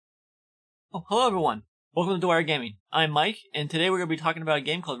Oh, hello everyone. Welcome to Dwyer Gaming. I'm Mike, and today we're going to be talking about a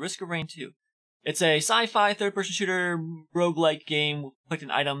game called Risk of Rain 2. It's a sci-fi third-person shooter roguelike game with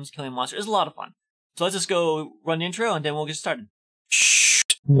collecting items, killing monsters. It's a lot of fun. So let's just go run the intro and then we'll get started.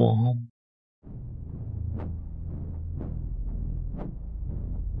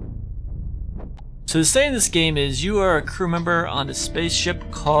 So the setting of this game is you are a crew member on a spaceship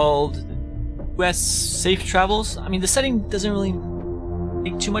called US Safe Travels. I mean, the setting doesn't really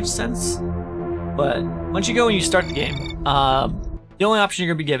make too much sense. But once you go and you start the game, the only option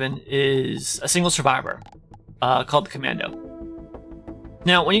you're going to be given is a single survivor called the Commando.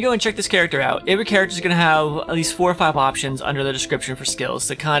 Now, when you go and check this character out, every character is going to have at least 4 or 5 options under the description for skills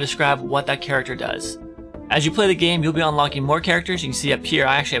that kind of describe what that character does. As you play the game, you'll be unlocking more characters. You can see up here,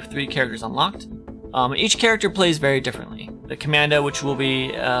 I actually have 3 characters unlocked. Each character plays very differently. The Commando, which we'll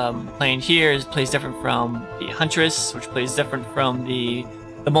be playing here, plays different from the Huntress, which plays different from the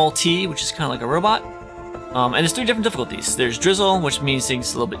Multi, which is kind of like a robot. And there's 3 different difficulties. There's Drizzle, which means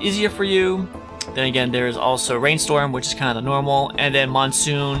things a little bit easier for you. Then again, there's also Rainstorm, which is kind of the normal. And then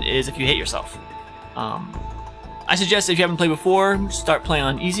Monsoon is if you hate yourself. I suggest if you haven't played before, start playing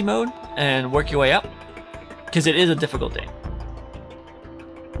on easy mode and work your way up, because it is a difficult game.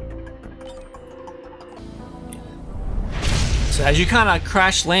 So as you kind of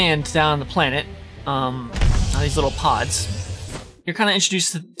crash land down the planet, on these little pods, you're kind of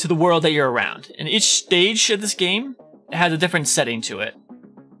introduced to the world that you're around. And each stage of this game has a different setting to it.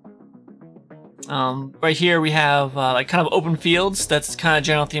 Right here we have like kind of open fields. That's kind of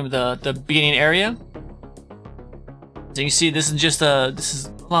general theme of the beginning area. So you see this is a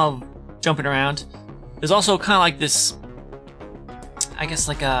lot of jumping around. There's also kind of like this, I guess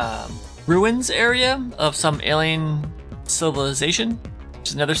like a ruins area of some alien civilization, which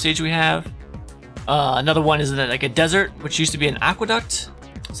is another stage we have. Another one is like a desert, which used to be an aqueduct.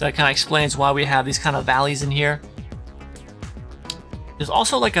 So that kind of explains why we have these kind of valleys in here. There's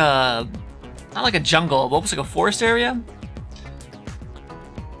also like a, not like a jungle, but almost like a forest area.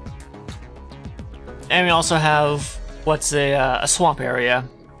 And we also have what's a swamp area.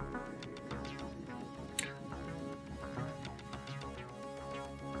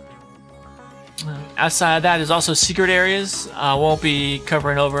 Outside of that, there's also secret areas. Won't be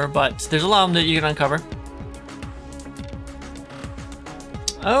covering over, but there's a lot of them that you can uncover.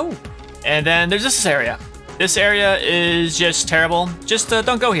 Oh, and then there's this area. This area is just terrible. Just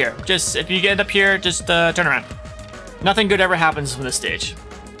don't go here. Just if you get up here, just turn around. Nothing good ever happens from this stage.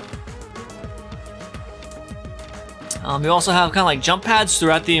 You also have kind of like jump pads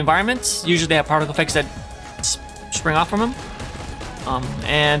throughout the environment. Usually they have particle effects that spring off from them.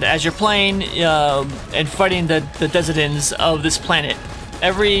 And as you're playing and fighting the Desidens of this planet,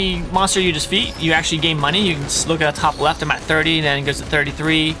 every monster you defeat, you actually gain money. You can just look at the top left, I'm at 30, then it goes to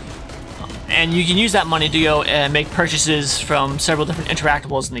 33. And you can use that money to go and make purchases from several different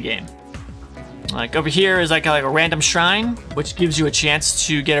interactables in the game. Like over here is like a random shrine, which gives you a chance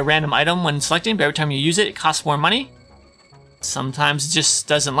to get a random item when selecting, but every time you use it, it costs more money. Sometimes it just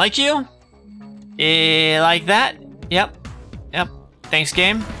doesn't like you. Like that. Yep. Thanks,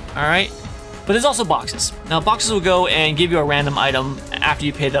 game. Alright. But there's also boxes. Now, boxes will go and give you a random item after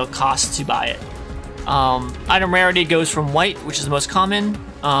you pay the cost to buy it. Item rarity goes from white, which is the most common.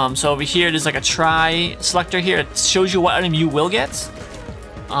 So over here, there's like a try selector here. It shows you what item you will get.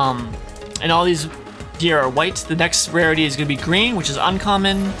 And all these here are white. The next rarity is going to be green, which is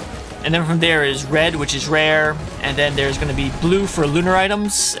uncommon. And then from there is red, which is rare. And then there's going to be blue for lunar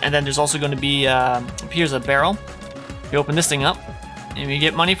items. And then there's also going to be, here's a barrel. You open this thing up, and you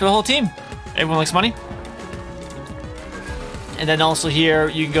get money for the whole team. Everyone likes money. And then also here,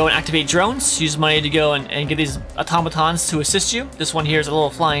 you can go and activate drones. Use money to go and get these automatons to assist you. This one here is a little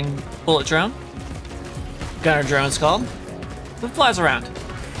flying bullet drone. Gunner drone it's called. It flies around.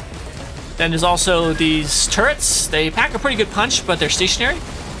 Then there's also these turrets. They pack a pretty good punch, but they're stationary.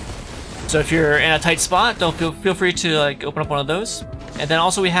 So if you're in a tight spot, don't feel free to like open up one of those. And then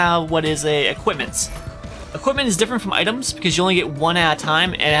also we have what is a equipment. Equipment is different from items because you only get one at a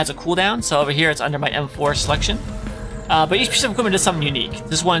time and it has a cooldown. So over here it's under my M4 selection. But each piece of equipment does something unique.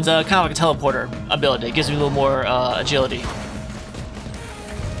 This one's kind of like a teleporter ability. It gives me a little more agility.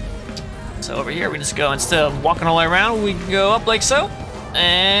 So over here we just go, instead of walking all the way around, we can go up like so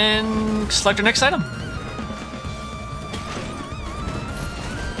and select our next item.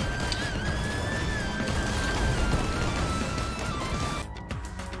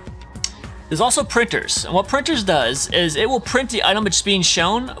 There's also printers, and what printers does is it will print the item that's being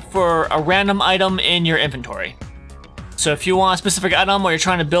shown for a random item in your inventory. So if you want a specific item or you're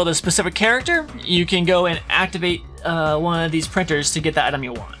trying to build a specific character, you can go and activate one of these printers to get the item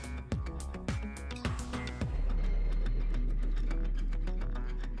you want.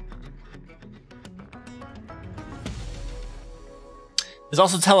 There's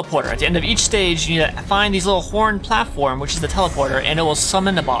also a teleporter. At the end of each stage, you need to find these little horn platform, which is the teleporter, and it will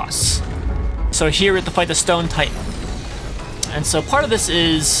summon the boss. So here we have to fight the Stone Titan. And so part of this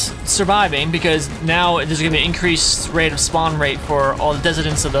is surviving, because now there's going to be an increased rate of spawn rate for all the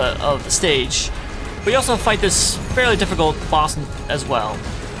residents of the stage. But you also fight this fairly difficult boss as well.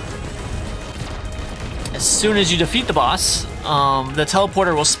 As soon as you defeat the boss, the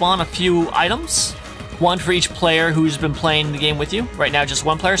teleporter will spawn a few items. One for each player who's been playing the game with you. Right now just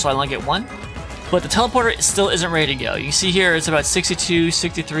one player, so I only get one. But the teleporter still isn't ready to go. You can see here it's about 62,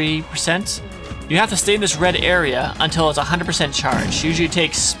 63%. You have to stay in this red area until it's 100% charged. Usually it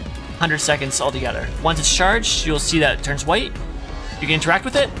takes 100 seconds altogether. Once it's charged, you'll see that it turns white. You can interact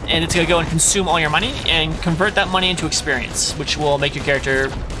with it, and it's going to go and consume all your money and convert that money into experience, which will make your character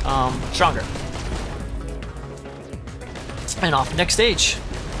stronger. And off to the next stage.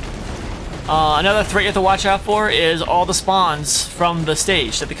 Another threat you have to watch out for is all the spawns from the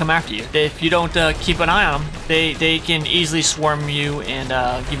stage that they come after you. If you don't keep an eye on them, they can easily swarm you and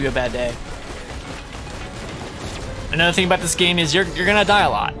give you a bad day. Another thing about this game is you're gonna die a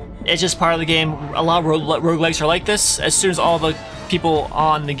lot. It's just part of the game. A lot of roguelikes are like this. As soon as all the people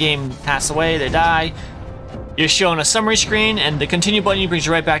on the game pass away, they die, you're shown a summary screen, and the continue button brings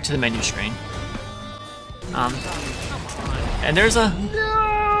you right back to the menu screen. And there's a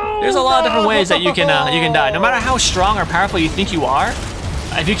lot of different ways that you can die. No matter how strong or powerful you think you are,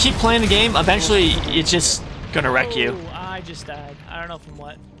 if you keep playing the game, eventually it's just gonna wreck you. Ooh, I just died. I don't know from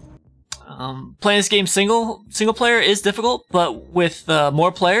what. Playing this game single player is difficult, but with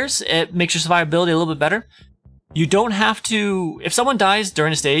more players, it makes your survivability a little bit better. You don't have to. If someone dies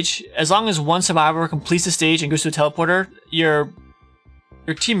during a stage, as long as one survivor completes the stage and goes to a teleporter, your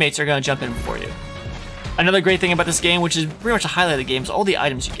teammates are gonna jump in for you. Another great thing about this game, which is pretty much a highlight of the game, is all the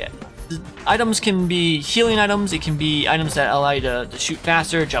items you get. The items can be healing items. It can be items that allow you to shoot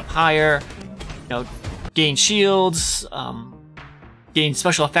faster, jump higher, gain shields. Gain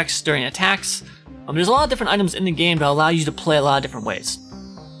special effects during attacks. There's a lot of different items in the game that allow you to play a lot of different ways.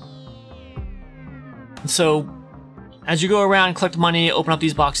 And so, as you go around, collect money, open up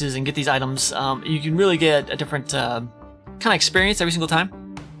these boxes, and get these items, you can really get a different kind of experience every single time.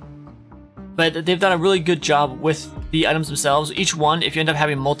 But they've done a really good job with the items themselves. Each one, if you end up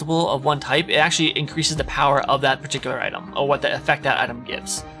having multiple of one type, it actually increases the power of that particular item, or what the effect that item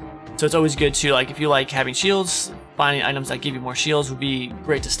gives. So it's always good to, if you like having shields, finding items that give you more shields would be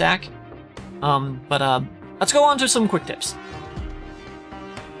great to stack. Let's go on to some quick tips.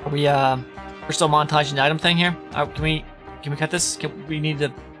 We're still montaging the item thing here. Can we cut this? We need to.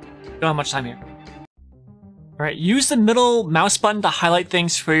 Don't have much time here. All right, use the middle mouse button to highlight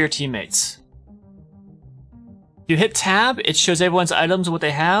things for your teammates. If you hit tab, it shows everyone's items and what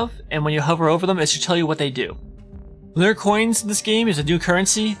they have, and when you hover over them, it should tell you what they do. Lunar coins in this game is a new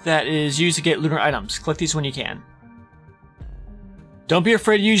currency that is used to get lunar items. Collect these when you can. Don't be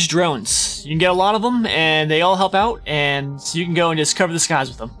afraid to use drones. You can get a lot of them, and they all help out, and so you can go and just cover the skies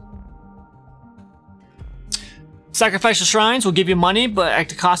with them. Sacrificial shrines will give you money, but at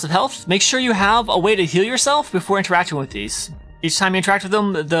the cost of health. Make sure you have a way to heal yourself before interacting with these. Each time you interact with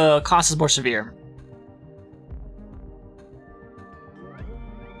them, the cost is more severe.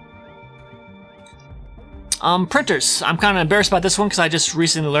 Printers. I'm kind of embarrassed about this one because I just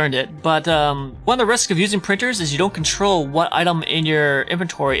recently learned it, but one of the risks of using printers is you don't control what item in your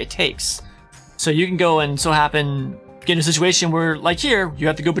inventory it takes. So you can go and get in a situation where, like here, you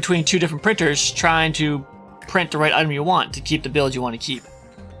have to go between two different printers trying to print the right item you want to keep the build you want to keep.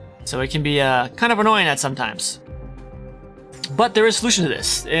 So it can be kind of annoying at sometimes. But there is a solution to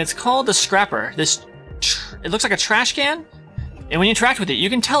this, and it's called the Scrapper. It looks like a trash can. And when you interact with it, you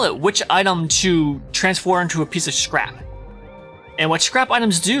can tell it which item to transform into a piece of scrap. And what scrap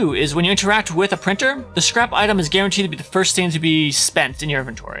items do is when you interact with a printer, the scrap item is guaranteed to be the first thing to be spent in your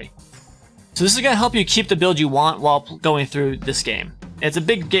inventory. So this is going to help you keep the build you want while going through this game.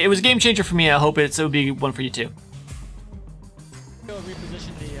 It was a game changer for me. I hope it will be one for you too.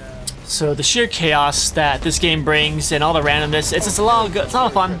 So the sheer chaos that this game brings and all the randomness, it's a lot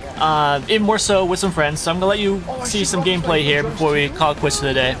of fun. Even more so with some friends. So I'm gonna let you see some gameplay here before we call it quits for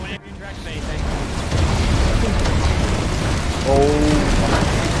the day. Oh,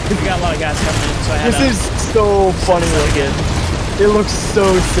 we got a lot of guys coming in, so I had This is so funny looking. It looks so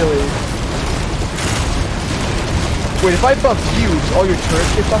silly. Wait, if I buff you, do all your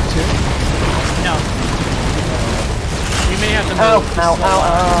turrets get buffed too? No. We may have to move. Ow, ow, ow,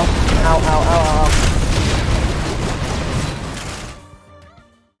 ow. Ow, ow, ow, ow.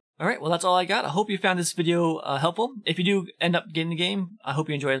 Alright, well that's all I got. I hope you found this video helpful. If you do end up getting the game, I hope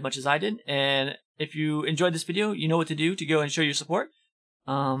you enjoy it as much as I did. And if you enjoyed this video, you know what to do to go and show your support.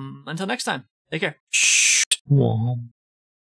 Until next time, take care.